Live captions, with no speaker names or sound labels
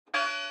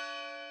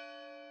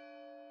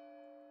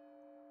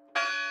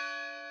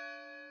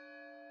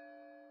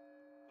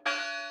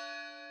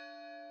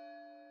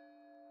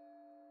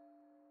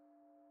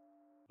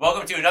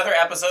Welcome to another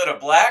episode of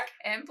Black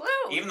and Blue.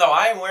 Even though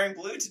I am wearing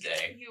blue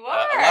today. You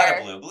are. A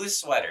lot of blue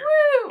sweater.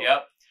 Woo!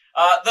 Yep.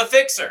 The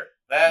Fixer.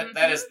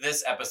 That is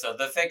this episode,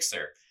 The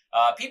Fixer.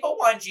 People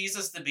want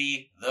Jesus to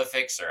be the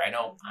fixer. I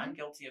know I'm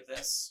guilty of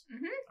this.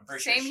 I'm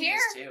pretty sure she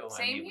is too.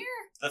 Same here.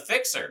 The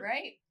fixer.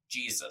 Right.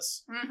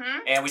 Jesus.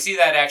 And we see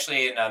that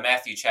actually in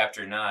Matthew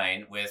chapter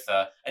 9 with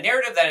a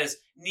narrative that is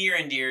near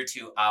and dear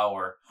to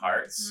our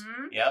hearts.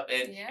 Yep.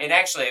 And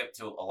actually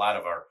to a lot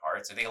of our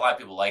hearts. I think a lot of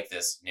people like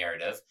this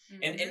narrative.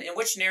 And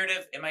which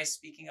narrative am I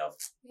speaking of?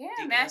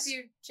 Yeah,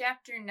 Matthew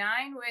chapter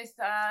 9 with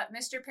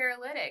Mr.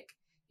 Paralytic.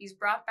 He's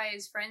brought by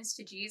his friends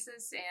to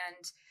Jesus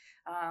and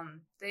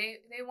they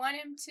want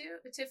him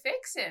to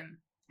fix him.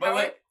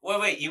 Wait.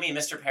 You mean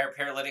Mr.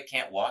 Paralytic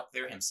can't walk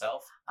there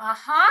himself?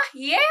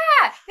 Yeah.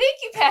 Thank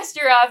you,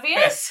 Pastor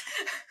Obvious.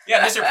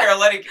 Yeah, Mr.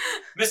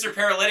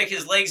 Paralytic,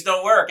 his legs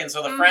don't work. And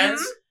so the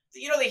friends,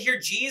 they hear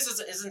Jesus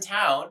is in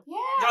town. Yeah.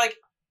 They're like,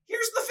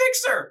 here's the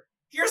fixer.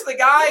 Here's the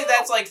guy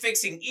that's like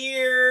fixing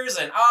ears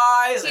and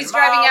eyes and He's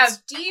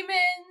mouths.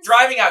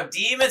 driving out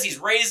demons. He's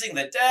raising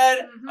the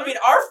dead. I mean,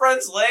 our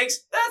friend's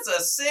legs, that's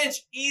a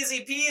cinch.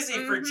 Easy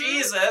peasy for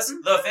Jesus,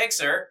 the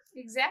fixer.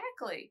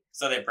 Exactly.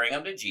 So they bring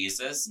him to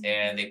Jesus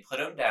and they put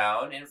him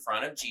down in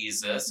front of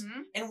Jesus.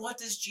 And what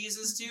does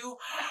Jesus do?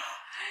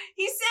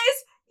 He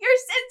says, your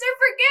sins are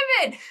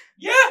forgiven.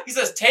 Yeah, he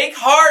says, take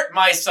heart,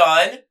 my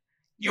son.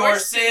 Your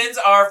sins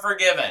are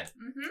forgiven.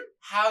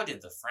 How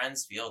did the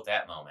friends feel at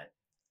that moment?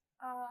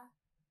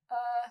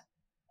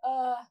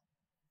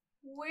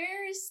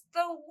 Where's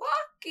the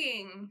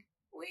walking?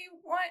 We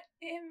want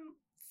him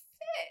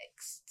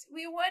fixed.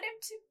 We want him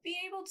to be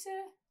able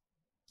to,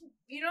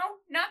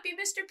 not be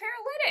Mr.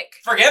 Paralytic.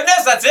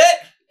 Forgiveness, that's it?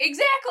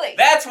 Exactly.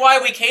 That's why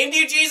we came to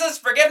you, Jesus?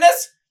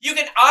 Forgiveness? You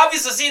can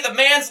obviously see the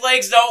man's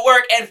legs don't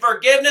work and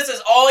forgiveness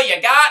is all you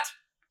got?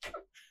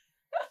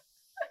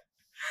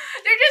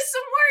 They're just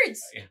some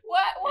words.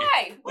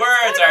 Why?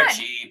 Words are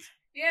cheap.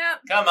 Yeah.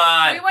 Come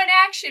on. We want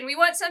action. We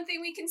want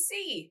something we can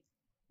see.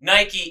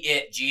 Nike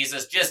it,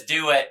 Jesus. Just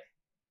do it.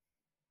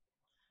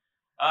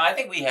 I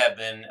think we have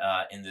been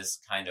in this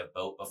kind of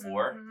boat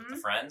before with the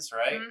friends,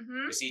 right?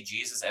 We see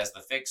Jesus as the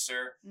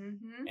fixer,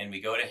 and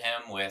we go to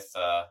him with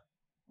our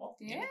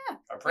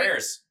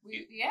prayers.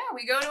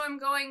 We go to him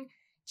going,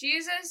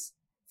 Jesus,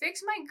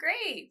 fix my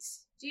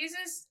grades.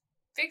 Jesus,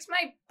 fix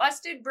my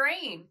busted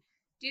brain.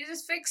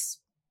 Jesus, fix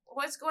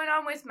what's going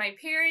on with my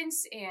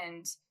parents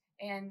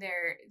and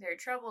their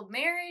troubled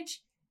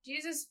marriage.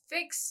 Jesus,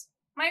 fix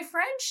my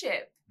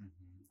friendship.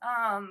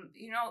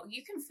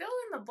 You can fill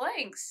in the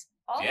blanks.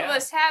 All of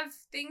us have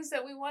things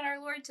that we want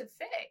our Lord to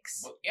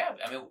fix. Well, yeah,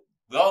 I mean,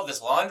 we all have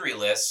this laundry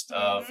list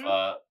of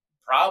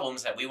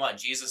problems that we want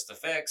Jesus to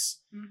fix,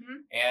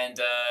 and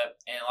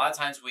a lot of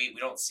times we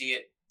don't see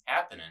it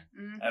happening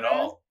at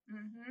all.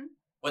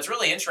 What's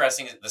really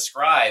interesting is the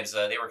scribes,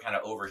 they were kind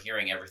of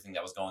overhearing everything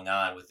that was going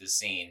on with this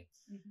scene,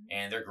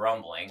 and they're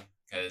grumbling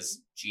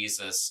because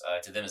Jesus,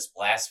 to them, is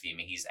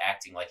blaspheming. He's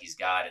acting like he's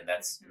God, and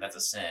that's a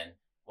sin.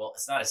 Well,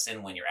 it's not a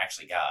sin when you're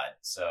actually God.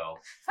 So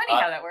funny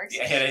how that works.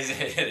 Yeah,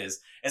 it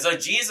is. And so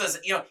Jesus,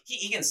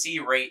 he can see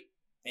right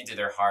into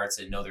their hearts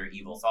and know their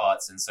evil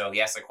thoughts. And so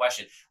he asks the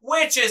question,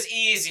 which is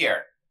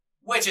easier?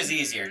 Which is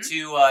easier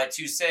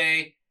to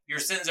say your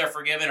sins are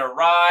forgiven, or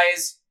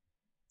rise,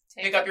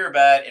 pick up your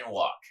bed and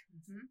walk?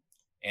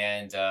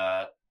 And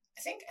I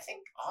think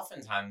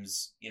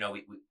oftentimes,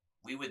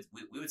 we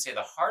would say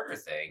the harder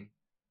thing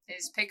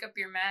is pick up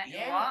your mat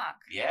and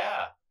walk.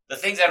 Yeah. The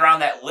things that are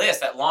on that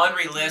list, that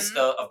laundry list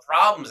of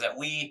problems that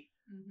we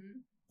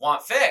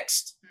want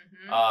fixed,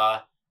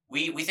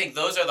 we think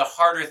those are the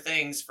harder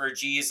things for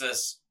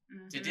Jesus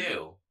to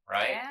do,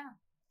 right?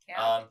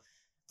 Yeah.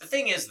 The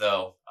thing is,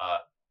 though,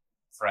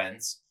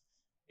 friends,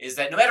 is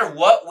that no matter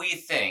what we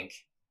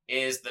think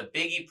is the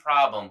biggie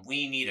problem,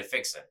 we need to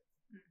fix it.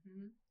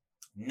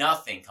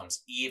 Nothing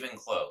comes even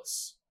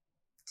close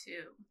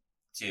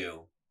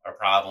to a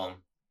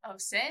problem of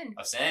sin.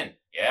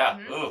 Yeah.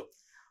 Ooh.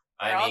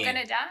 We're all going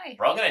to die.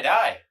 We're all going to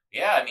die.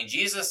 Yeah, I mean,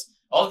 Jesus,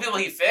 all the people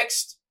he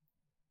fixed,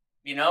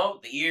 the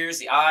ears,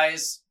 the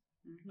eyes,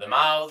 the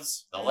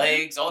mouths, the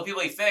legs, all the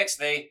people he fixed,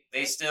 they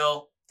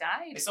still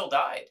died. They still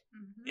died.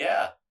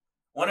 Yeah.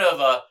 One of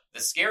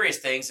the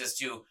scariest things is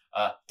to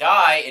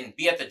die and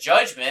be at the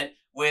judgment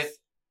with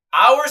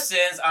our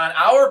sins on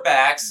our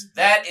backs.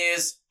 That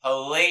is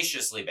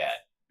hellaciously bad,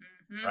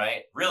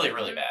 right? Really,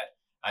 really bad.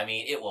 I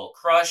mean, it will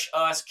crush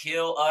us,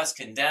 kill us,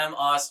 condemn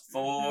us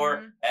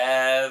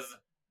forever.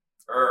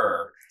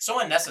 So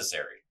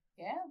unnecessary.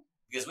 Yeah.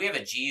 Because we have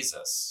a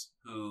Jesus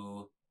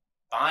who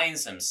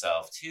binds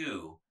himself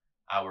to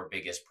our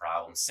biggest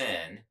problem,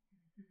 sin,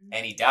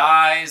 and he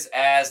dies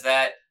as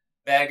that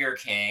beggar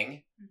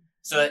king,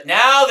 so that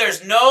now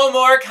there's no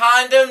more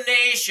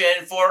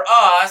condemnation for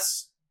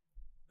us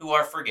who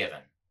are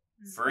forgiven.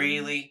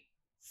 Freely,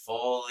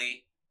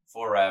 fully,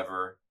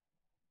 forever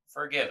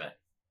forgiven.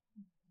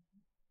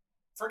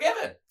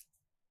 Forgiven.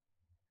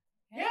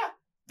 Yeah.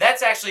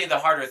 that's actually the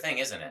harder thing,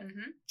 isn't it?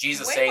 Mm-hmm.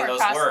 Jesus Way saying more those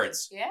costly.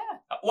 words. Yeah.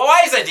 Well,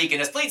 why is that,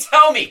 Deaconess? Please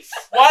tell me.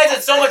 Why is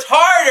it so much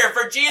harder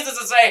for Jesus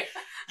to say,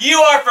 you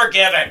are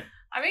forgiven?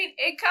 I mean,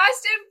 it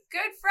cost him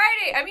Good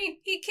Friday. I mean,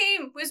 he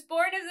came, was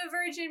born of the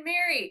Virgin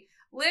Mary,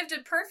 lived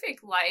a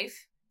perfect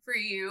life for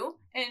you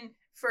and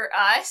for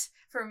us,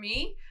 for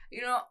me,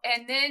 you know,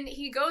 and then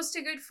he goes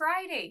to Good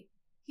Friday.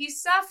 He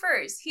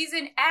suffers. He's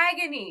in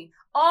agony.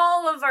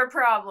 All of our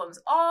problems,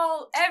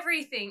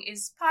 everything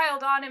is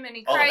piled on him, and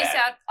he cries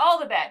out, all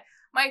the bad.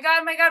 My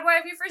God, why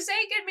have you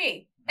forsaken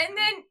me? And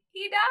then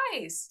he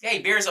dies. Yeah, he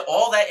bears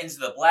all that into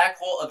the black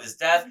hole of his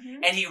death,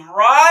 and he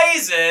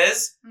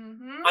rises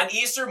on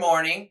Easter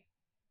morning.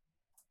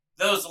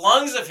 Those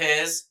lungs of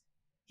his,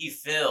 he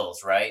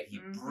fills, right? He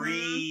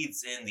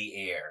breathes in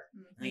the air,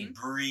 and he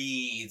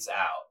breathes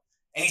out.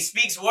 And he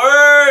speaks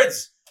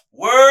words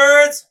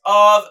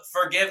of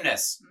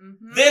forgiveness.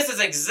 This is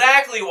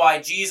exactly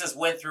why Jesus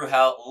went through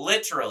hell,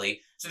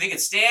 literally, so that he could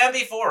stand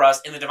before us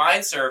in the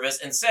divine service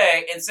and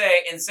say,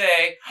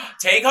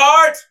 take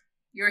heart.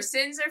 Your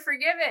sins are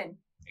forgiven.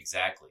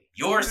 Exactly.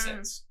 Your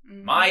sins,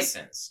 my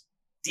sins,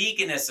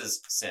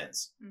 Deaconess's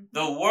sins,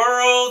 the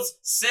world's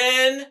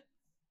sin,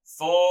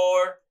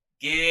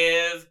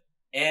 forgiven.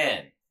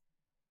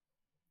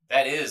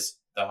 That is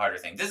the harder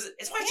thing.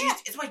 It's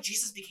why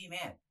Jesus became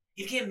man.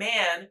 He became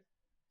man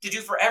to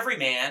do for every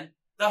man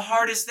the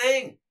hardest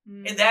thing.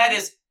 And that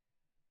is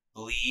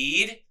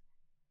bleed,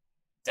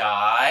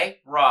 die,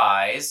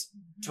 rise,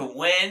 to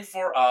win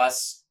for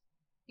us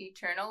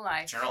eternal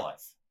life. Eternal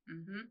life.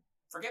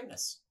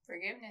 Forgiveness.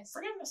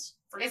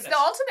 It's the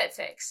ultimate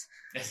fix.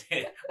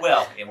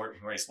 Well, and we're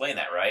going to explain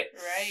that, right?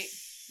 Right.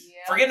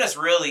 Yeah. Forgiveness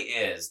really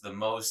is the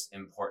most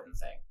important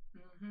thing.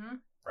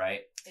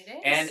 Right? It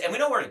is. And we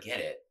know where to get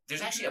it.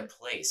 There's actually a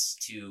place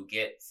to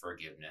get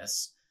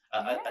forgiveness.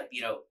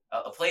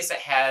 A place that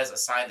has a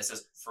sign that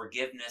says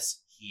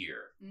forgiveness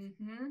here.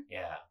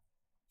 Yeah.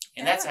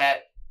 And that's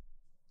at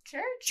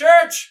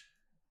church.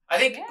 I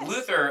think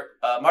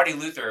Marty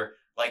Luther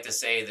liked to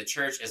say the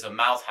church is a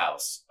mouth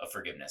house of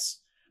forgiveness.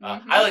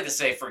 I like to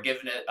say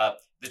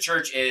the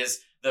church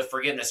is the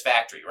forgiveness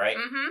factory, right?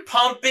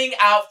 Pumping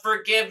out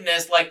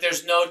forgiveness like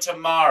there's no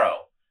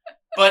tomorrow.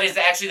 But it's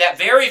actually that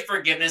very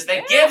forgiveness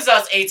that gives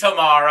us a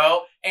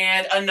tomorrow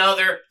and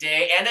another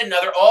day and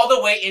another, all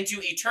the way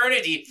into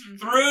eternity,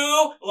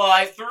 through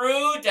life,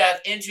 through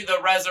death, into the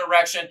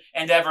resurrection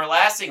and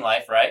everlasting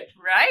life, right?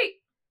 Right.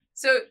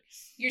 So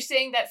you're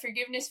saying that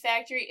forgiveness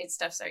factory, it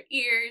stuffs our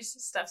ears,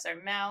 stuffs our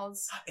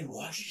mouths, and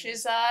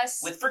washes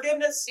us. With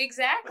forgiveness.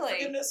 Exactly. With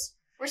forgiveness.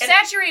 We're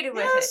saturated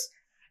with it.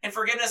 And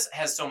forgiveness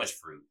has so much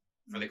fruit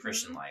for the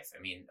Christian life.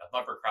 I mean, a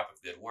bumper crop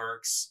of good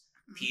works,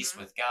 peace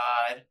with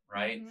God,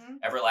 right?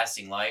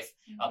 Everlasting life.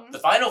 The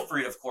final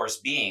fruit, of course,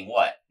 being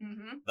what?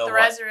 The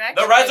resurrection.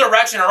 The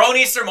resurrection, our own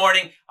Easter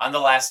morning on the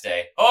last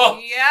day. Oh,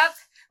 yep.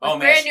 With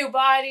brand new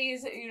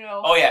bodies, you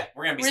know. Oh yeah,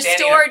 we're gonna be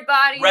restored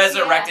bodies,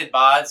 resurrected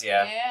bodies.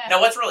 Yeah. Now,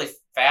 what's really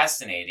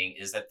fascinating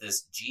is that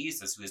this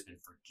Jesus, who has been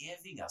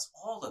forgiving us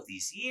all of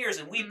these years,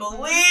 and we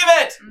believe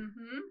it.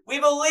 We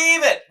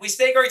believe it. We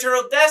stake our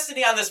eternal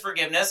destiny on this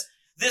forgiveness.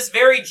 This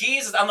very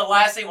Jesus on the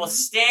last day will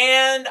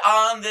stand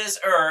on this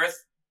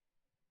earth.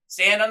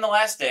 Stand on the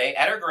last day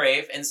at her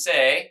grave and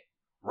say,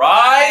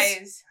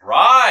 rise,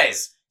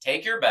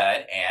 take your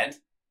bed and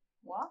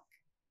walk.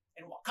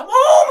 Come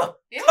home.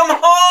 Yeah.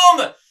 Come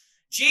home.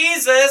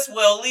 Jesus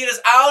will lead us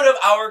out of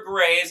our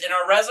graves in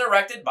our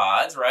resurrected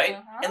bodies, right?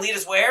 And lead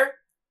us where?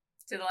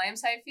 To the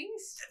Lamb's High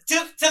Feast.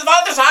 To the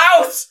Father's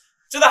house.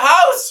 To the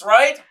house,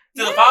 right?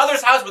 To the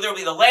Father's house where there will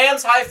be the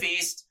Lamb's High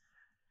Feast.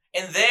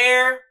 And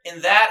there,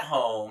 in that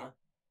home,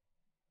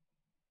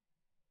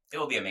 it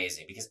will be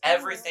amazing, because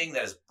everything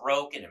that is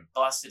broken and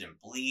busted and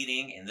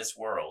bleeding in this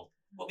world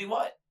will be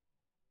what?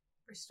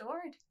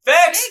 Restored.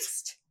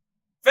 Fixed.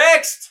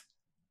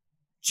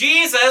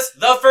 Jesus,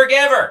 the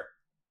forgiver.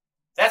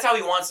 That's how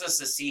he wants us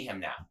to see him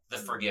now, the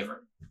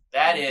forgiver.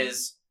 That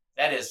is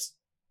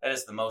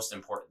the most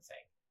important thing.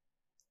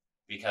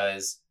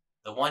 Because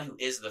the one who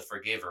is the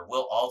forgiver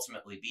will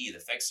ultimately be the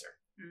fixer,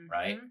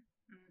 right?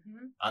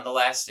 On the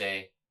last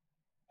day,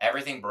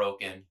 everything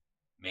broken,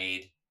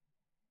 made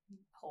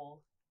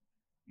whole.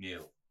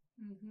 New.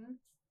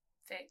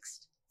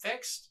 Fixed.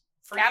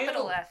 For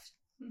Capital you. F.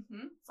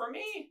 For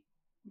me.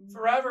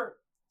 Forever.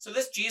 So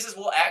this Jesus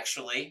will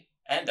actually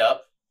end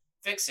up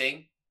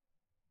fixing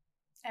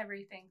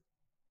everything.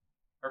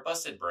 Her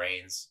busted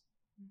brains,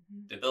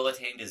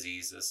 debilitating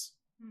diseases,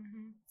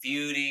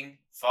 feuding,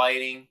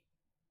 fighting,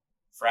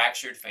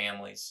 fractured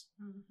families,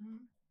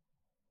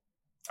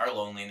 our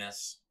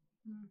loneliness,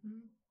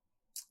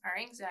 our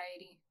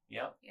anxiety.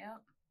 Yep.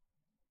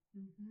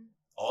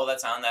 All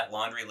that's on that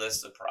laundry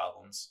list of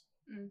problems.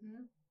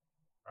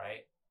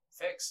 Right?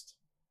 Fixed.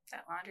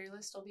 That laundry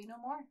list will be no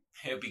more.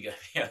 It'll be good.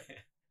 It'll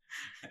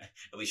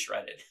be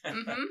shredded.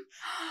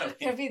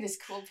 There'll be this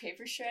cool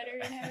paper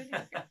shredder and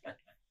everything.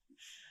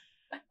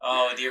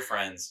 Oh, dear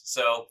friends.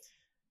 So,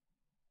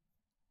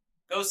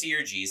 go see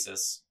your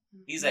Jesus.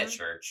 He's at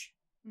church.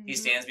 He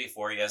stands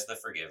before you as the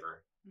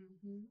forgiver.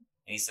 And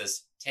he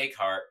says, take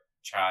heart.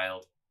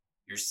 child,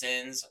 your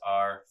sins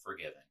are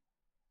forgiven.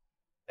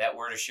 That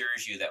word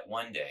assures you that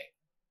one day,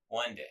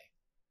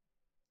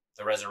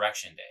 the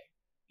resurrection day,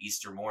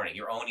 Easter morning,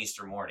 your own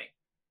Easter morning,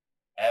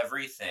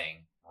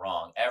 everything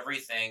wrong,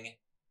 everything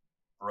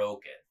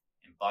broken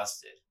and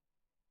busted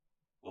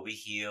will be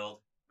healed,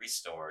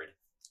 restored,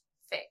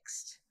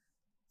 fixed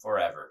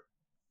forever.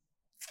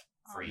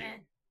 For Amen.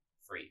 you.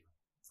 For you.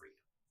 For you.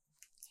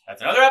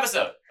 That's another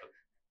episode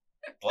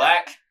of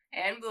Black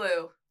and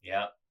Blue.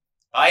 Yeah.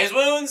 By his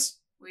wounds,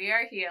 we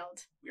are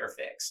healed. we are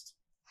fixed.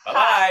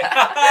 Bye-bye.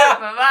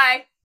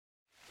 Bye-bye.